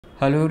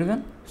Hello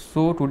everyone.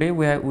 So today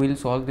will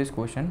solve this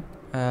question,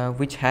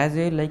 which has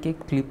a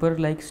clipper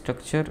like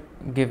structure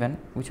given,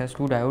 which has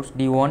two diodes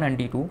D1 and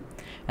D2,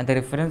 and the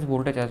reference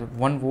voltage as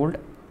 1 volt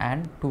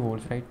and 2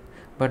 volts, right?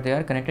 But they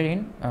are connected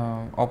in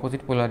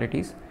opposite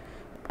polarities,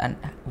 and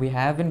we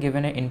have been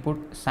given an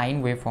input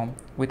sine waveform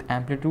with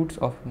amplitudes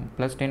of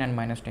plus 10 and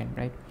minus 10,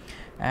 right?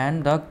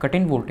 And the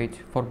cut-in voltage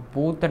for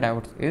both the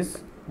diodes is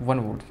 1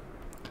 volt.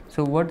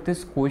 So what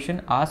this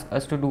question asks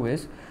us to do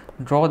is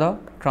draw the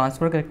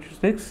transfer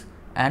characteristics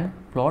and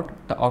plot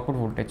the output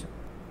voltage.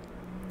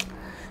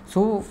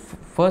 So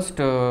first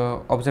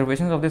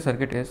observations of this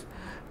circuit is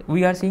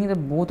we are seeing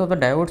that both of the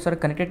diodes are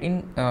connected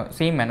in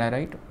same manner,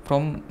 right,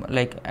 from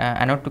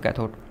anode to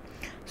cathode.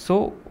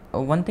 So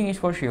one thing is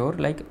for sure,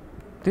 like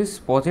this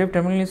positive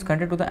terminal is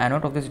connected to the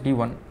anode of this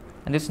D1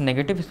 and this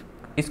negative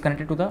is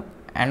connected to the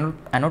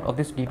anode of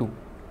this D2,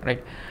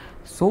 right?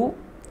 So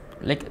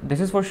like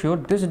this is for sure,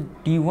 this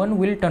D1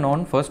 will turn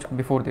on first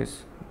before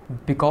this,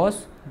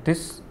 because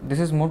this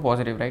is more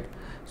positive, right?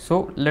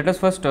 So let us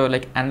first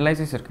analyze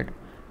the circuit.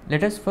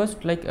 Let us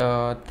first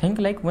think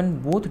like when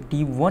both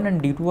D1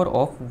 and D2 are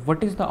off,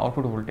 what is the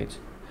output voltage?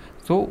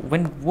 So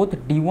when both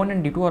D1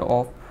 and D2 are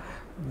off,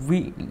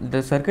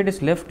 the circuit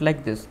is left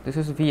like this. This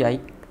is Vi,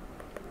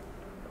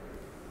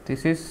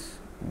 this is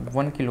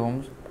 1 kilo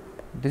ohms,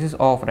 this is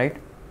off, right?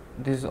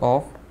 This is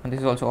off and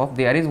this is also off.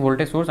 There is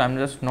voltage source, I am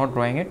just not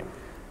drawing it,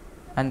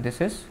 and this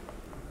is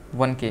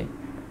 1k,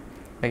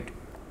 right?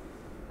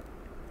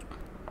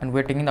 And we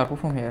are taking the output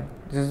from here.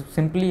 This is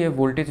simply a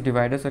voltage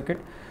divider circuit.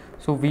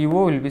 So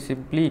VO will be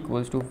simply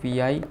equals to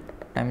Vi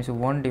times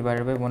 1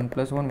 divided by 1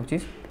 plus 1, which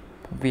is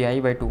Vi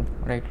by 2,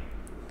 right?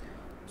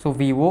 So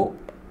VO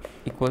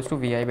equals to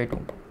Vi by 2.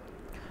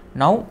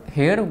 Now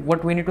here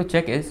what we need to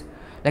check is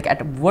like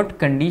at what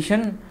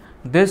condition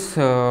this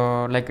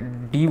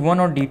D1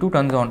 or D2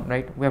 turns on,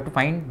 right? We have to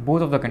find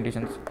both of the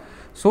conditions.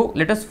 So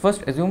let us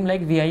first assume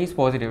like Vi is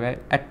positive,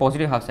 right, at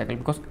positive half cycle,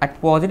 because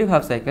at positive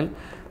half cycle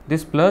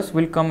this plus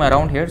will come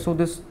around here. So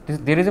this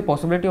there is a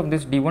possibility of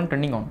this D1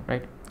 turning on,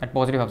 right, at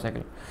positive half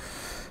cycle.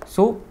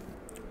 So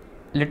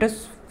let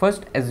us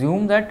first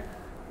assume that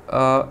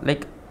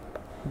like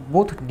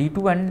both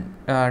D2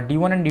 and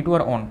D1 and D2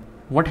 are on.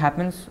 What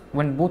happens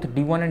when both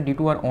D1 and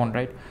D2 are on,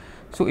 right?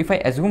 So if I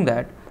assume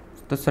that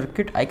the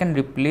circuit, I can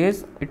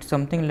replace it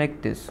something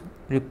like this.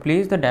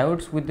 Replace the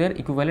diodes with their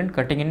equivalent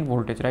cutting in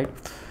voltage, right?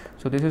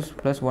 So this is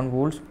plus 1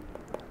 volts,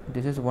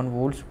 this is 1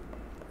 volts,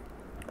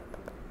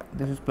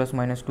 this is plus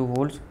minus 2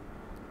 volts,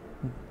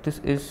 this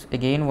is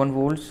again 1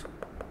 volts,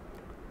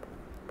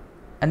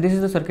 and this is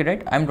the circuit,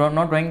 right? I am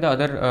not drawing the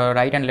other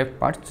right and left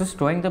parts, just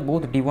drawing the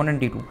both D1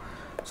 and D2.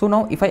 So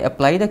now if I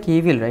apply the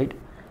KVL, right,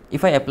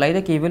 if I apply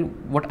the KVL,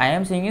 what I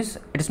am saying is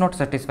it is not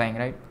satisfying,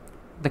 right?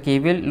 The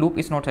KVL loop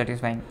is not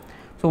satisfying.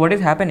 So what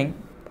is happening,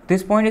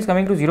 this point is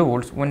coming to 0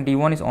 volts when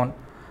D1 is on,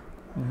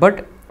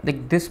 but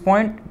like this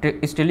point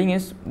is telling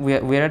is we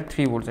are at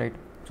 3 volts, right?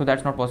 So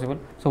that's not possible.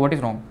 So what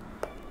is wrong?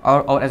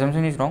 Our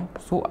assumption is wrong.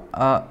 So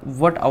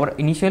what our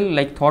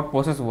initial thought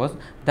process was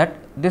that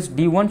this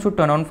D1 should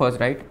turn on first,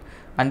 right,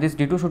 and this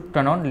D2 should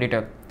turn on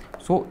later.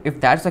 So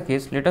if that's the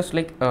case, let us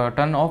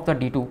turn off the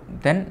D2,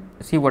 then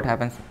see what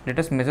happens. Let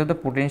us measure the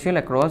potential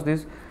across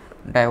this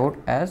diode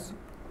as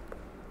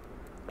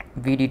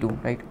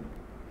VD2, right?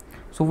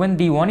 So when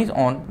D1 is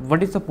on,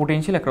 what is the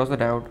potential across the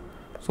diode?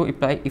 So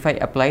if I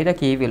apply the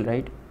KVL,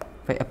 right,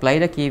 if I apply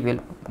the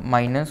KVL,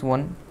 minus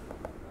 1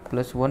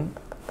 plus 1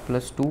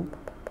 plus 2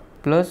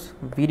 plus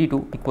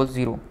VD2 equals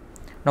 0.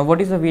 Now what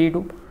is the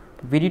VD2?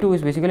 VD2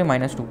 is basically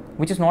minus 2,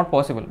 which is not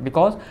possible,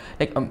 because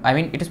I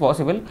mean it is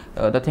possible.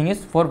 The thing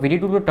is, for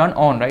VD2 to turn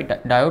on, right,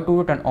 diode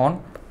 2 to turn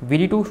on,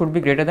 VD2 should be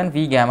greater than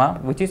V gamma,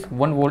 which is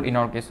 1 volt in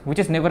our case, which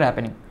is never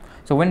happening.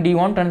 So when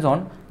D1 turns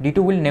on,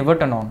 D2 will never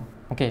turn on.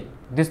 Okay,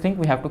 this thing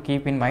we have to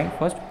keep in mind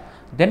first.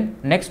 Then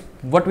next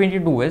what we need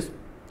to do is,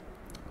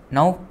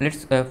 now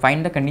let's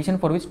find the condition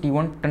for which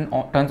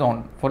D1 turns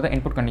on for the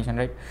input condition,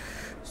 right?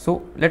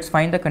 So let's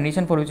find the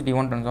condition for which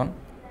D1 turns on.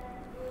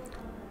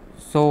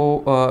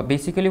 So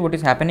basically what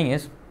is happening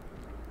is,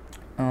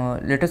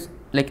 let us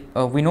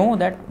we know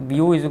that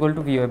VO is equal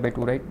to VI by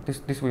 2, right?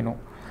 This we know.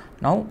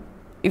 Now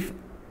if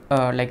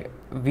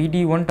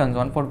VD1 turns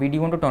on, for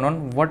VD1 to turn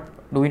on, what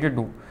do we need to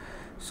do?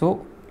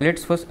 So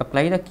let's first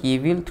apply the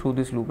KVL through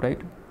this loop,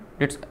 right?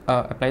 Let's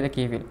apply the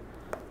KVL.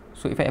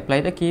 So if I apply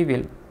the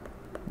KVL,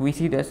 we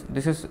see this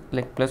is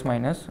like plus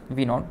minus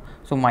V0.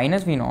 So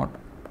minus V0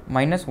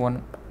 minus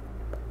 1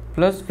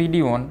 plus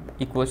VD1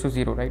 equals to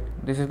 0, right?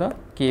 This is the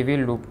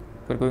KVL loop.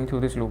 We're going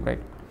through this loop, right?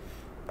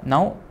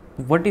 Now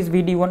what is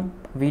VD1?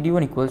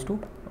 VD1 equals to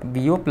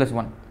VO plus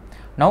 1.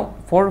 Now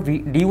for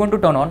D1 to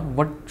turn on,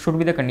 what should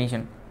be the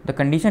condition? The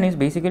condition is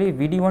basically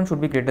VD1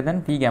 should be greater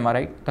than V gamma,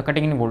 right? The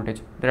cutting in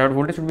voltage. The diode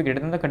voltage should be greater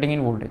than the cutting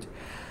in voltage.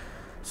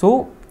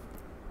 So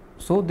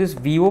this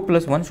VO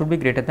plus 1 should be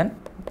greater than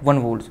 1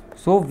 volts.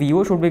 So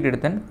VO should be greater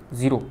than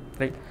 0,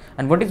 right?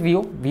 And what is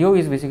VO? VO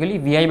is basically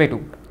Vi by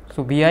 2.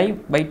 So Vi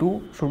by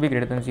 2 should be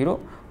greater than 0,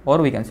 or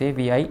we can say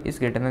Vi is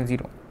greater than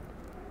 0.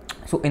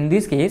 So in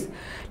this case,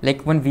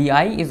 like when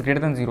Vi is greater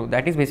than 0,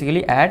 that is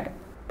basically at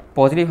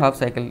positive half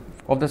cycle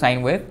of the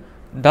sine wave,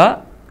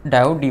 the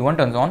diode D1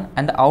 turns on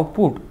and the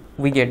output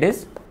we get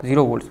is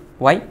 0 volts.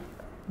 Why?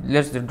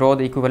 Let's draw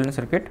the equivalent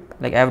circuit.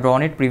 Like I have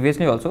drawn it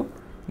previously also,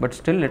 but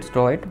still let's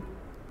draw it.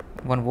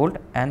 1 volt,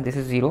 and this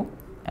is 0,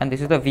 and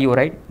this is the VO,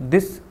 right?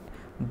 This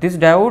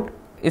diode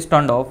is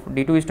turned off,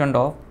 D2 is turned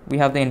off. We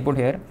have the input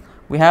here,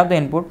 we have the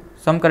input,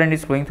 some current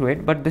is flowing through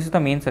it, but this is the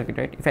main circuit,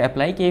 right? If I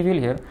apply KVL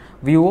here,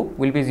 VO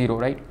will be 0,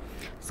 right?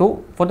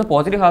 So for the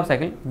positive half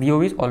cycle,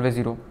 VO is always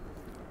 0.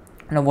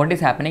 Now what is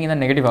happening in the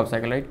negative half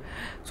cycle, right?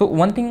 So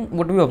one thing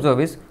what we observe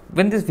is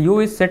when this VO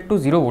is set to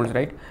 0 volts,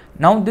 right?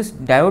 Now this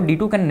diode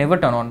D2 can never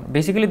turn on.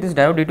 Basically this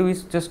diode D2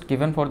 is just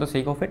given for the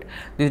sake of it.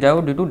 This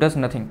diode D2 does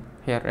nothing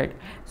here, right?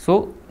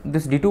 So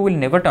this D2 will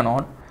never turn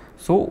on.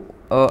 So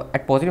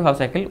at positive half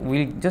cycle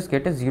we will just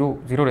get a zero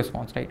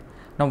response, right?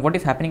 Now what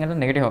is happening at the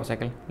negative half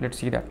cycle? Let's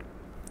see that.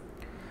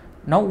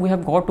 Now we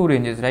have got two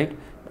ranges, right?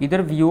 Either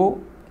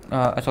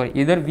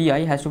either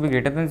Vi has to be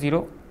greater than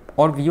 0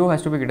 or VO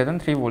has to be greater than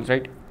 3 volts,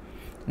 right?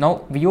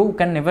 Now VO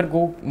can never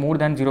go more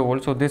than 0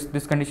 volts, so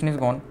this condition is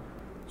gone.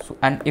 So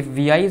and if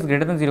Vi is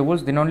greater than 0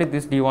 volts, then only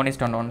this D1 is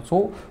turned on.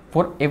 So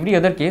for every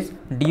other case,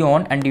 D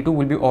on and D2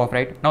 will be off,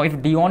 right? Now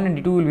if D on and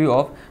D2 will be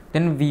off,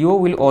 then VO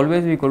will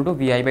always be equal to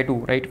Vi by 2,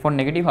 right? For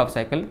negative half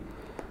cycle,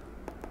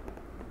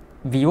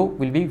 VO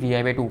will be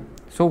Vi by 2.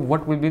 So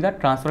what will be the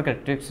transfer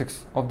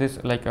characteristics of this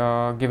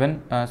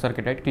given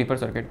circuit, right? Clipper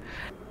circuit.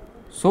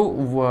 So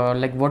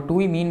like what do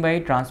we mean by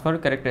transfer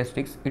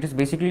characteristics? It is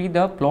basically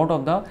the plot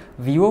of the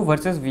VO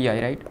versus Vi,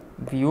 right?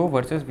 VO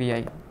versus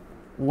Vi.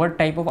 What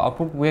type of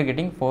output we are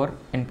getting for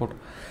input.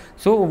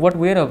 So what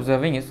we are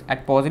observing is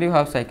at positive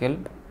half cycle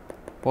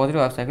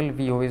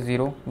VO is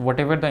 0,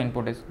 whatever the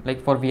input is.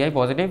 Like for Vi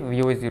positive,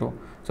 VO is 0.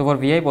 So for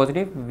Vi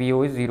positive,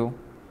 VO is 0.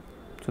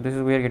 So this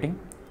is we are getting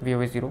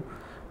VO is 0.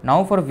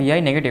 Now for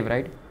Vi negative,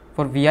 right?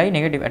 For Vi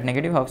negative at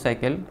negative half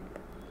cycle,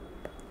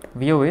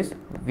 VO is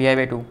Vi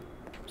by 2.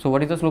 So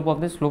what is the slope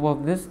of this? Slope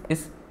of this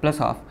is plus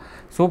half.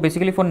 So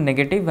basically for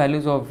negative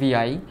values of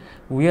Vi,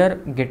 we are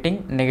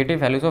getting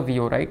negative values of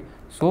VO, right?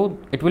 So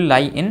it will lie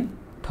in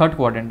third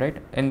quadrant, right?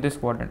 In this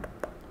quadrant,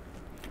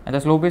 and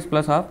the slope is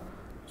plus half.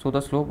 So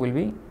the slope will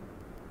be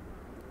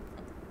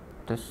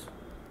this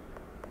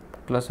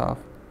plus half,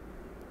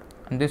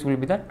 and this will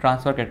be the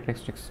transfer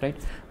characteristics, right?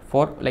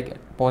 For like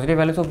positive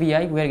values of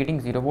Vi, we are getting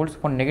 0 volts.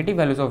 For negative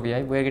values of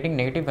Vi, we are getting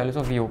negative values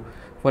of VO.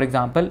 For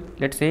example,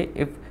 let's say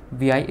if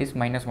Vi is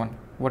minus 1,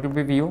 what will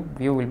be VO?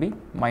 VO will be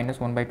minus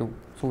 1 by 2.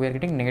 So we are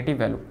getting negative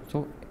value.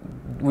 So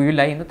we will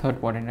lie in the third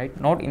quadrant, right?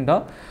 Not in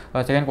the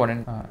second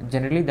quadrant.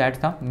 Generally, that's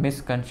the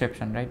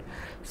misconception, right?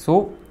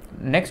 So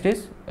next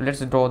is let's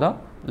draw the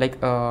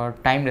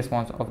time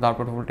response of the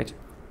output voltage.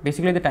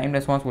 Basically, the time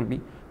response will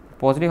be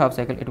positive half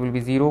cycle, it will be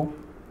 0.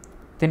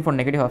 Then for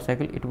negative half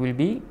cycle, it will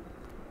be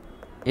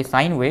a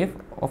sine wave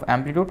of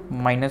amplitude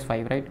minus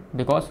 5, right?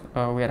 Because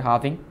we are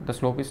halving, the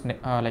slope is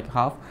like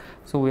half,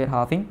 so we are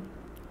halving,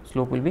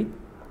 slope will be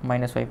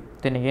minus 5.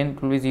 Then again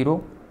it will be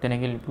 0, then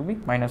again it will be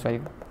minus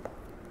 5.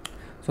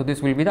 So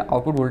this will be the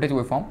output voltage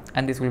waveform,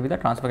 and this will be the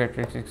transfer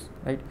characteristics,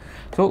 right?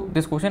 So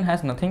this question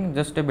has nothing,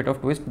 just a bit of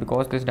twist,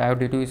 because this diode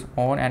D2 is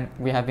on and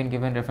we have been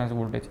given reference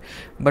voltage.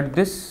 But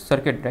this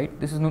circuit, right,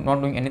 this is not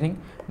doing anything.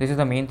 This is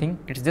the main thing.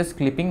 It's just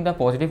clipping the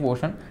positive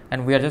portion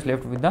and we are just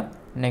left with the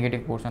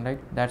negative portion, right?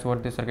 That's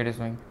what this circuit is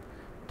doing.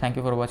 Thank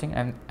you for watching,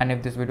 and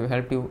if this video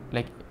helped you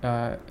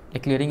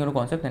clearing your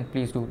concept, then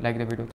please do like the video.